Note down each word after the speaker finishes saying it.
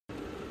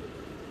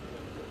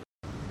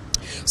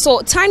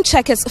So time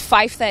check is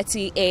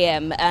 5:30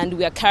 a.m. and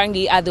we are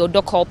currently at the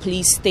Odoko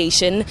police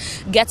station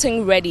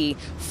getting ready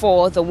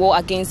for the War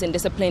Against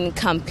Indiscipline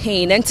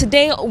campaign. And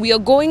today we are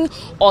going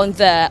on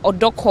the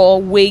Odoko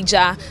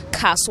Weija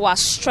Kasoa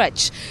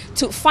stretch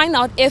to find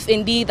out if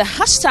indeed the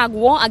hashtag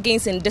War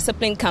Against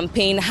Indiscipline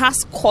campaign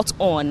has caught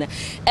on.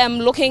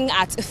 Looking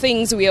at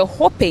things, we are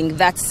hoping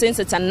that since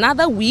it's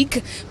another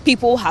week,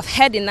 people have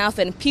had enough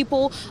and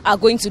people are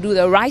going to do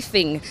the right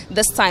thing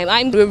this time.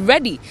 I'm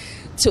ready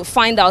to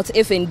find out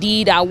if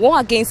indeed our War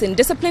Against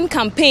Indiscipline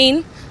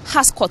campaign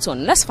has caught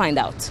on. Let's find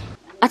out.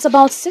 At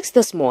about 6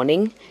 this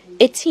morning,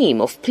 a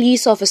team of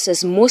police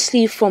officers,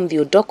 mostly from the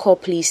Odoko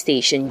police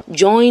station,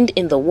 joined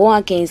in the War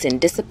Against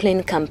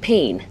Indiscipline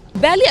campaign.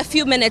 Barely a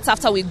few minutes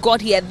after we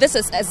got here, this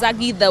is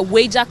exactly the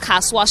Weija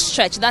Kasoa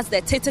stretch. That's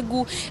the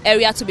Tetegu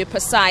area to be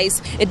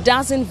precise. A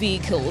dozen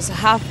vehicles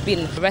have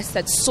been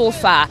arrested so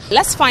far.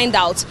 Let's find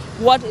out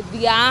what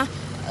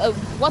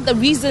the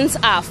reasons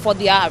are for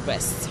their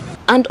arrest.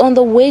 And on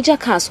the Weija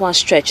Kasoa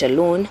stretch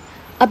alone,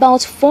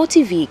 about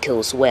 40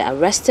 vehicles were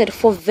arrested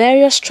for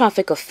various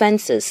traffic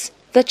offences.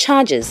 The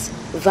charges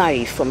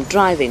vary from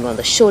driving on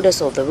the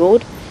shoulders of the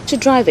road to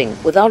driving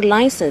without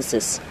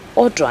licenses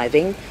or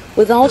driving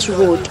without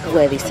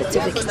roadworthy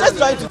certificates. Just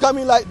trying to come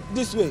in like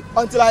this way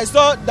until I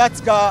saw that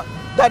car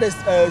that is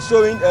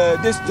showing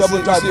this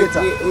double drive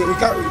later. We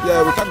can't be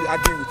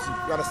arguing with you.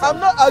 You understand? I'm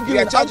not arguing.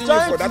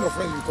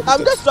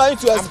 I'm just trying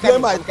to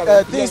explain my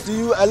things to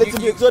you a little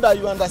bit so that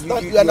you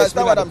understand. You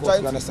understand what I'm trying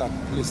to. You understand?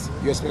 Please,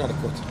 you explain at the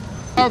court.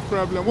 No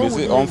problem. What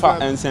we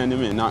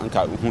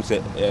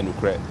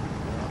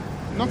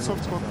not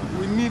soft copy.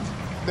 We need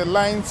the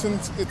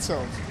license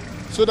itself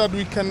so that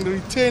we can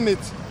retain it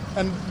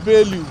and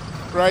bail you,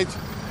 right?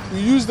 We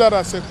use that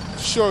as a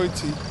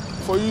surety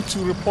for you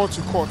to report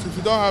to court. If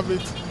you don't have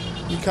it,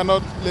 we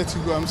cannot let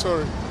you go. I'm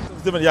sorry.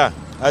 Yeah,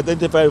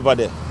 identify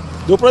everybody.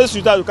 The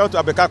prosecutor will come to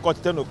Accra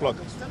court 10 o'clock.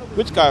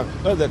 Which car?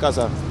 Where's the car,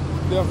 sir?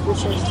 They have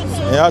processed.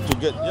 You have to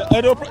get.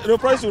 Yeah, the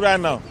prosecutor right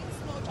now.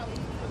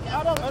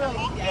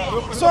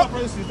 So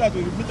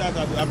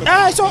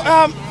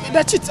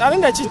the cheat, I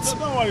need the cheat.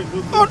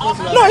 Oh,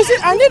 no, you see,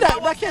 I need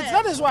the kids.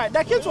 That is why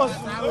the kids was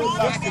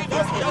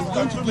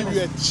going to give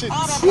you a cheat.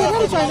 Yeah,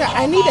 that is why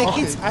I need the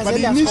kids. But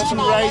he needs to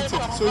write it,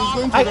 so he's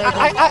going to write it.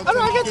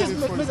 I get it,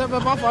 Mr.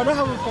 Papa. I don't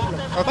have a problem.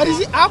 Okay. But you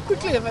see, how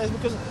quickly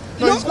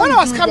because when I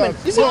was coming,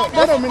 you see,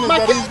 wait a minute,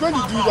 that he's going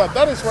to do that.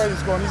 That is why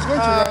he's gone. He's going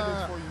to write it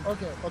for you.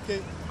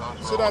 Okay.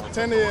 So that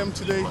 10 a.m.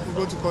 today, we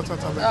go to court at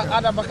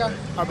Abeka.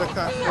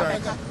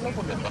 Right.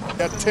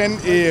 At 10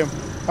 a.m.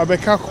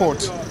 Abeka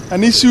court,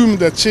 and issue him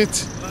the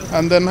cheat,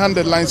 and then hand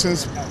the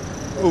license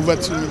over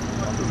to me.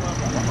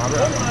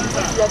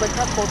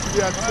 Abeka court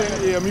today at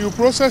 10 a.m. He will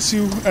process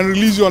you and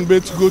release you on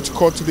bail to go to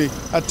court today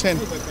at 10.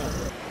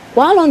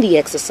 While on the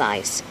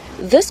exercise,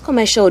 this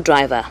commercial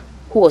driver,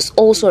 who was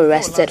also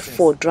arrested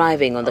for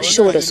driving on the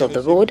shoulders of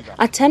the road,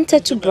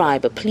 attempted to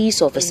bribe a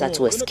police officer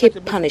to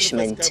escape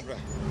punishment.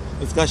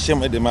 It's got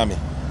shame at the mommy.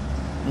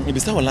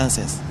 It's our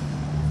license.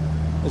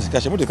 It's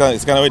got shame.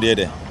 It's kind of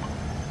there.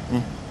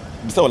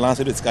 It's our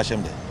license. It's got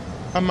shame there.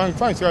 I'm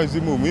fine. So is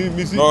the move.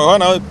 No,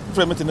 now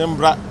frame it in them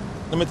bra.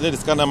 Let me tell you,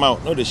 this kind of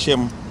out. No, the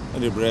shame. No,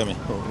 the brave.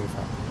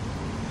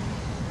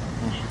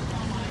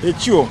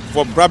 It's you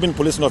for bribing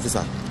police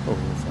officer.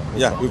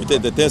 Yeah, we've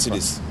taken the 10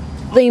 cities.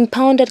 The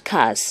impounded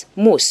cars,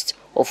 most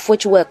of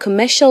which were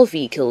commercial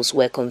vehicles,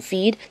 were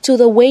conveyed to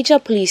the Weija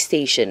police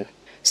station.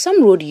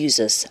 Some road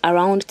users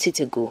around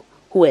Tetegu,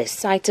 who were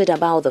excited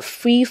about the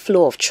free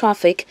flow of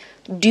traffic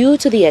due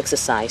to the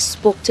exercise,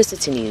 spoke to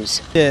Citi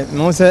News. Yeah,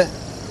 no say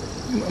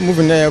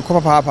moving there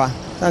papa.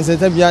 And say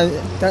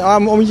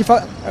I'm only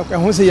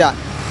ya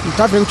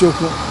traffic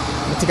choku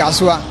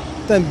Kasoa.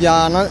 Then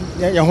bia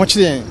ya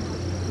hochire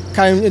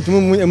kan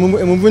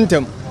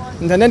emubuntem.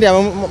 Any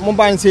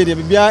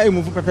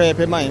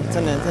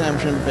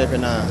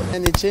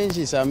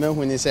changes I mean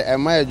when he say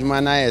am I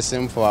jumana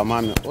SM for a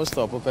man o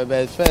stop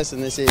first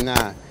and they say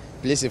na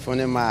place for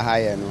them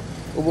higher no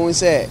Ubun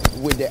say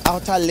with the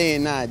outer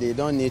lane now they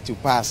don't need to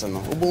pass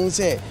no Ubun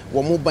say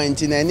wo mo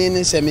banti na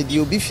ni say me di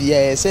obi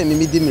fie say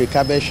me di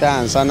recover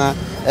chance na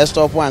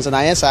stop once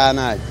na yes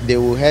na they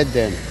will head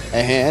them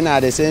and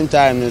at the same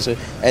time so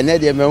and then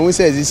the me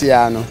say this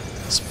year no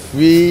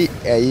free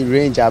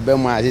range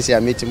abema this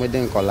year meeting with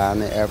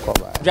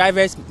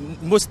drivers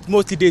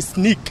mostly they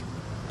sneak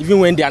even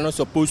when they are not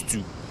supposed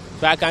to.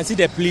 So I can see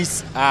the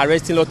police are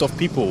arresting a lot of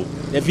people,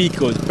 the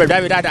vehicles,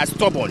 drivers that are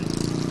stubborn,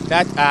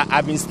 that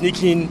have been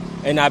sneaking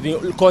and have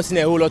been causing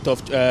a whole lot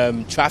of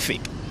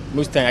traffic.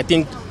 Most time I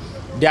think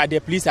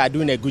the police are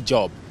doing a good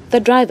job. The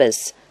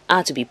drivers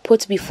are to be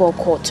put before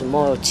court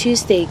tomorrow,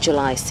 Tuesday,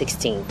 July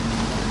 16.